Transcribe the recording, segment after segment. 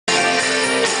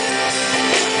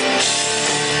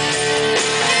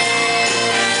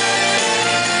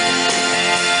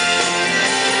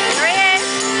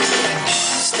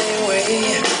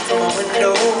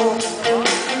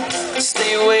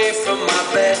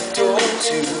the door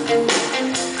to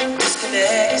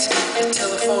disconnect the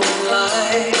telephone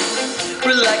line.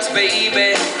 Relax,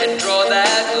 baby, and draw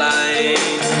that line.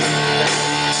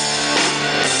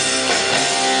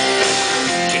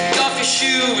 Kick off your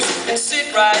shoes and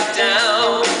sit right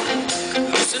down.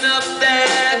 Loosen up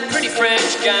that pretty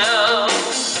French gown.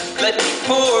 Let me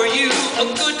pour you a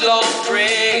good long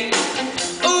drink.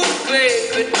 Oh,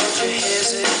 baby, don't you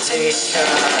hesitate,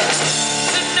 'cause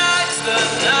tonight's the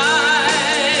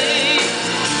night.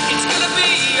 It's gonna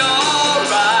be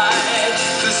alright,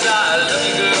 'cause I love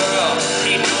you, girl.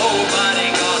 Ain't nobody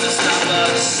gonna stop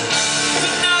us.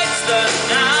 Tonight's the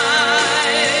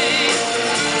night.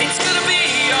 It's gonna be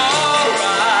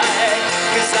alright,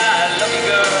 'cause I love you,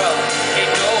 girl.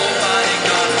 Ain't nobody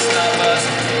gonna stop us.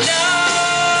 Now.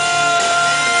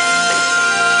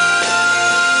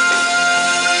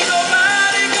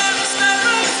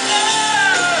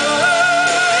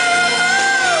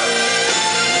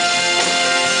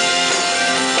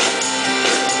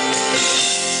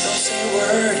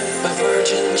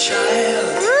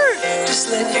 Child, just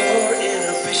let your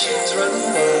inhibitions run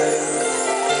wild.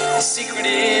 The secret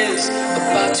is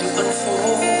about to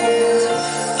unfold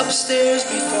upstairs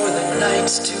before the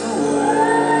night's too old.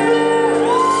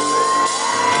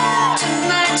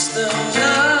 Tonight's the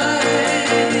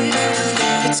night.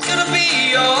 It's gonna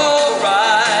be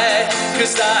alright,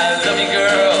 'cause I love you,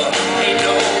 girl. Ain't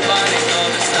nobody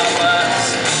gonna stop us.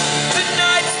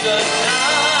 Tonight's the night.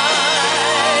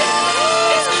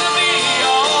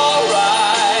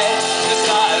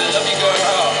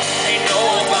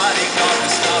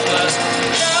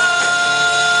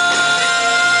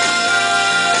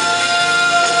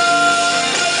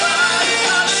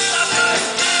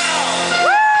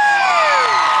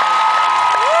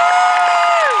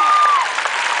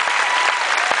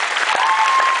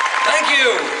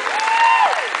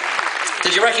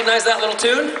 Did you recognize that little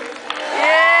tune?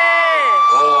 Yeah!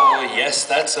 Oh, yes,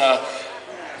 that's,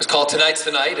 it's called Tonight's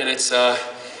the Night, and it's,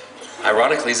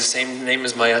 ironically, it's the same name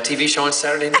as my TV show on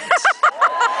Saturday nights.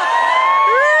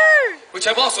 Which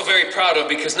I'm also very proud of,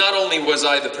 because not only was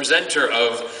I the presenter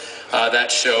of that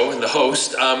show and the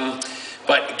host,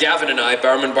 but Gavin and I,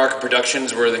 Barrowman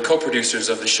Productions, were the co-producers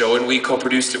of the show, and we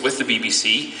co-produced it with the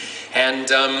BBC. And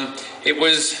it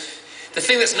was... The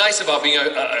thing that's nice about being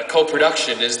a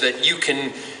co-production is that you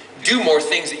can do more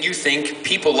things that you think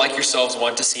people like yourselves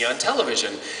want to see on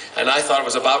television. And I thought it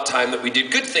was about time that we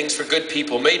did good things for good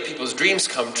people, made people's dreams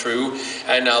come true,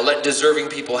 and let deserving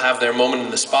people have their moment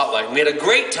in the spotlight. And we had a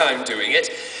great time doing it.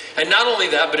 And not only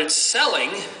that, but it's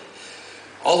selling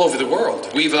all over the world.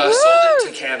 We've sold it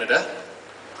to Canada.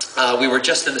 We were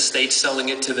just in the States selling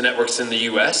it to the networks in the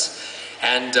US.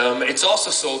 And it's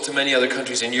also sold to many other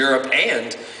countries in Europe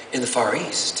and in the Far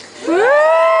East. I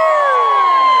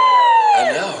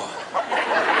know.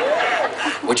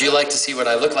 Would you like to see what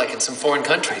I look like in some foreign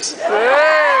countries?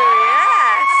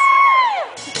 Yes!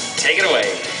 Take it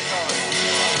away.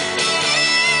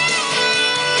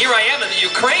 Here I am in the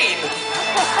Ukraine.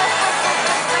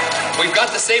 We've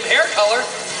got the same hair color.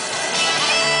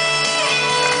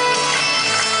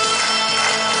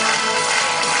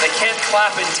 They can't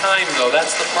clap in time, though.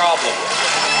 That's the problem.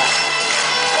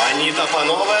 Пані та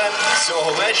панове,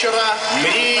 цього вечора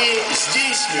мрії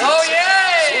здійснюються. Oh,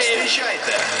 yay!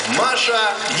 Зустрічайте,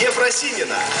 Маша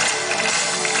Єфросініна.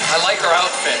 I like her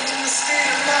outfit.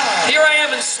 Here I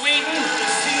am in Sweden.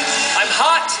 I'm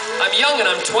hot, I'm young, and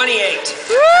I'm 28.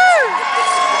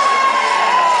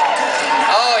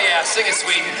 Oh yeah, sing it,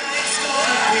 Sweden.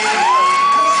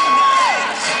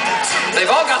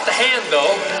 They've all got the hand,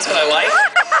 though. That's what I like.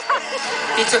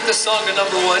 He took the song to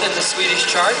 #1 in the Swedish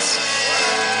charts.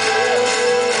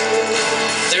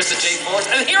 There's the J-Force.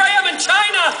 And here I am in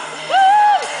China!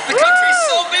 The country's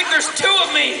so big, there's 2 of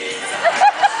me.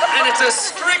 And it's a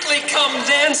Strictly Come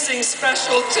Dancing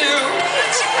special, too.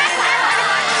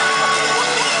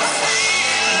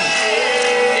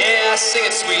 Yeah, sing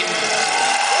it, Sweden.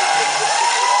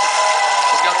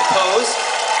 She's got the pose.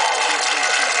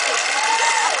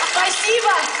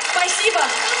 Спасибо! Спасибо!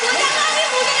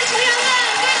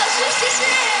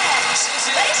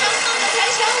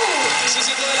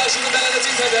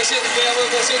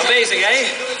 Amazing, eh?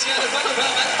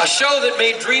 A show that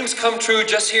made dreams come true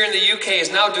just here in the UK is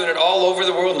now doing it all over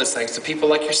the world, and it's thanks to people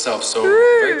like yourself. So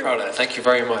very proud of that. Thank you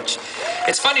very much.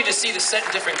 It's funny to see the set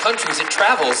in different countries. It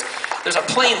travels. There's a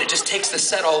plane that just takes the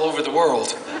set all over the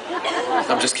world.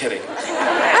 I'm just kidding.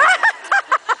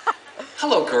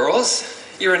 Hello, girls.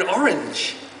 You're in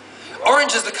orange.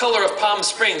 Orange is the color of Palm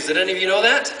Springs. Did any of you know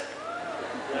that?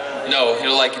 No,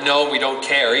 you're like, no, we don't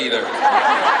care either.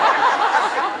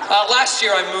 Last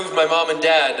year I moved my mom and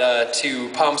dad to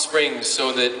Palm Springs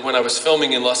so that when I was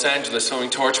filming in Los Angeles, filming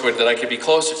Torchwood, that I could be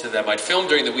closer to them. I'd film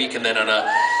during the week, and then on a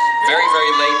very,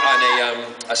 very late on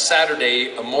a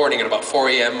Saturday morning at about 4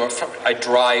 a.m. I'd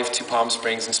drive to Palm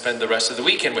Springs and spend the rest of the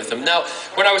weekend with them. Now,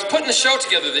 when I was putting the show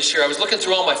together this year, I was looking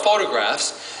through all my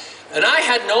photographs, and I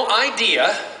had no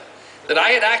idea that I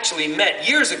had actually met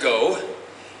years ago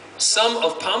some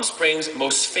of Palm Springs'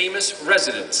 most famous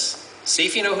residents. See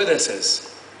if you know who this is.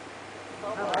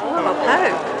 Oh.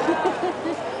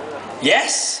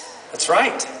 Yes, that's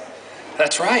right.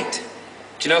 That's right.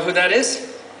 Do you know who that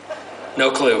is? No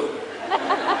clue.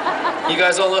 You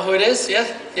guys all know who it is? Yeah?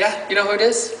 Yeah? You know who it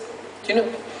is? Do you know?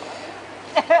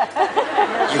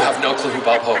 You have no clue who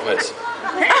Bob Hope is.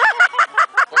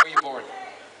 When were you born?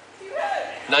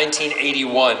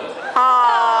 1981.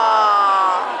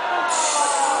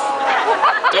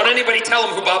 Don't anybody tell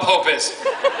him who Bob Hope is.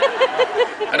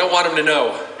 I don't want him to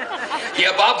know.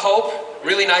 Yeah, Bob Hope,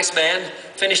 really nice man.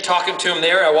 Finished talking to him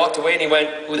there. I walked away and he went,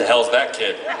 "Who the hell's that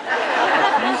kid?"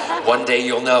 One day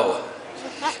you'll know.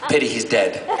 Pity he's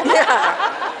dead.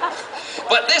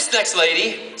 But this next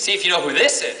lady, see if you know who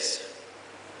this is.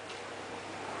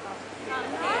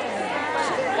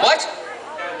 What?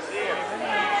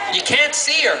 You can't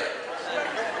see her.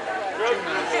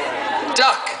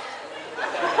 Duck.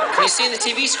 Can you see in the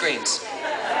TV screens?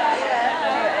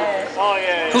 Oh,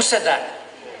 yeah. Who said that?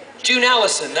 June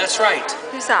Allison, that's right.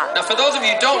 Who's that? Now, for those of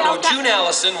you who don't know, June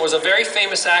Allison was a very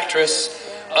famous actress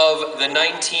of the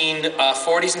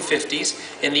 1940s and 50s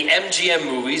in the MGM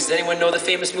movies. Does anyone know the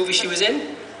famous movie she was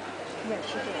in?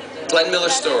 Glenn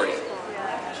Miller's Story.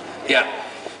 Yeah.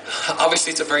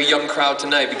 Obviously, it's a very young crowd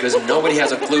tonight because nobody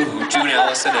has a clue who June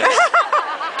Allison is.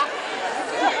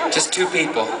 Just two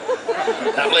people.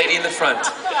 That lady in the front.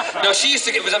 No, she used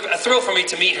to it was a thrill for me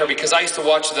to meet her because I used to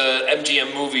watch the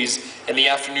MGM movies in the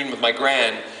afternoon with my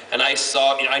gran, and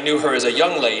I knew her as a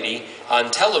young lady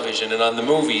on television and on the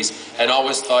movies, and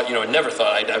always thought, never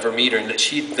thought I'd ever meet her, and that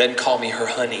she'd then call me her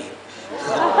honey.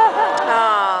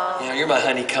 Yeah, you're my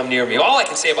honey, come near me. All I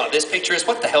can say about this picture is,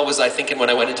 what the hell was I thinking when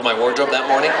I went into my wardrobe that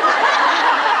morning?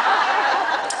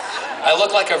 I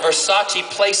look like a Versace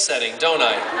place setting, don't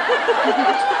I?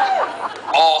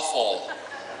 Awful.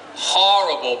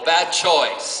 Horrible, bad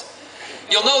choice.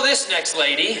 You'll know this next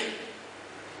lady,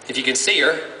 if you can see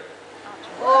her.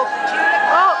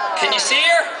 Can you see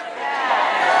her?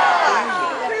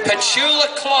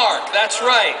 Petula Clark, that's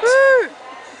right.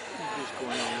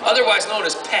 Otherwise known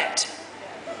as Pet.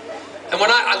 And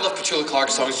when I love Petula Clark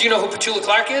songs. Do you know who Petula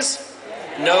Clark is?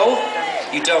 No?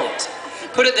 You don't.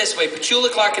 Put it this way, Petula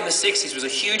Clark in the 60s was a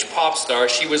huge pop star.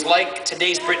 She was like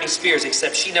today's Britney Spears,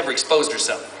 except she never exposed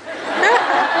herself.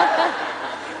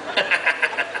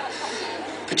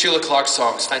 Petula Clark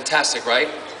songs, fantastic, right?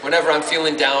 Whenever I'm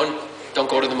feeling down, don't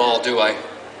go to the mall, do I?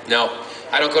 No,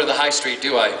 I don't go to the high street,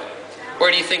 do I?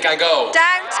 Where do you think I go?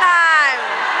 Downtown.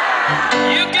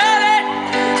 You got it!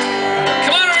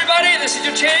 Come on, everybody, this is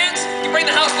your chance. You bring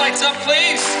the house lights up,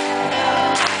 please.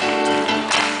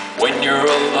 When you're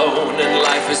alone and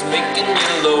life is making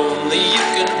you lonely, you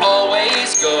can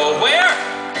always go where?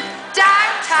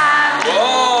 Downtown.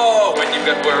 Whoa, when you've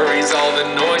got worries, all the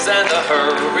noise and the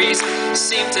hurries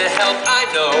seem to help, I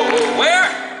know. Where?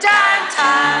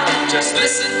 Downtown. Just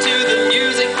listen to the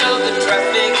music of the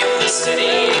traffic in the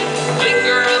city.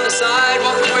 Linger on the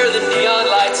sidewalk where the neon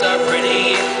lights are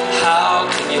pretty. How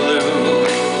can you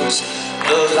lose?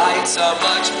 The lights are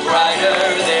much brighter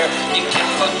there. You can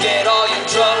forget all your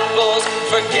troubles,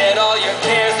 forget all your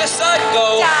cares. The sun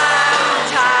goes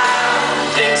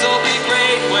Downtown. Things will be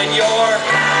great when you're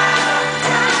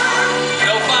downtown.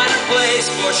 You'll find a place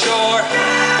for sure.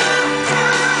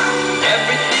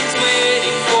 Everything's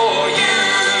waiting for you.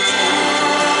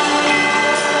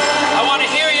 I want to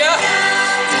hear you.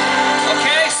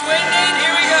 Okay, Swindon,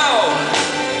 here we go.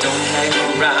 Don't hang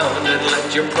around and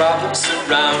let your problems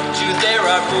surround you. There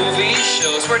are movie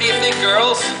shows. Where do you think,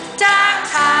 girls?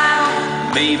 Downtown.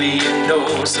 Maybe you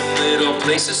know some little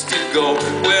places to go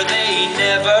where they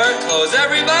never close.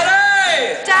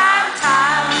 Everybody!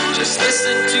 Downtown. Just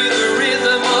listen to the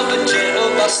rhythm of the gentle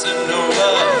bossa nova.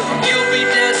 You'll be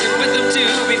dancing with them too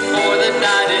before the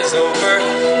night is over.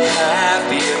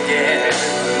 Happy again.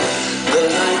 The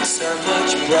lights are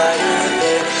much brighter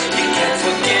there. You can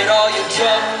forget all your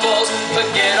troubles,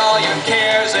 forget all your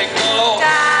cares and go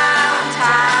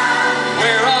Downtown.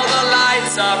 where all the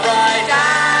lights are bright.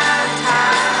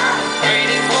 Downtown.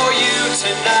 Waiting for you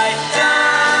tonight.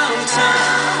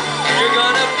 Downtown. You're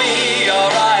gonna be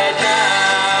alright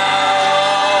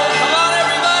now. Come on,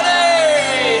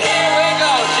 everybody. Here we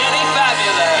go. Jenny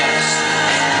Fabulous.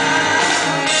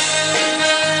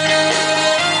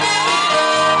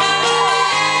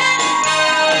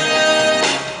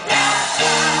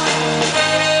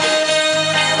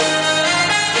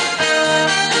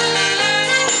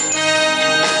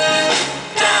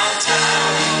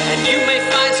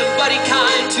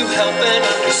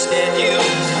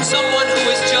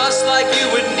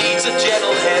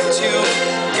 to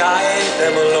guide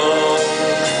them along.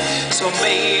 So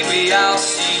maybe I'll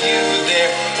see you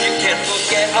there. You can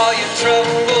forget all your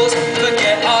troubles.